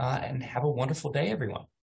 and have a wonderful day, everyone.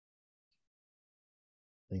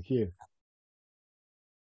 Thank you.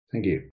 Thank you.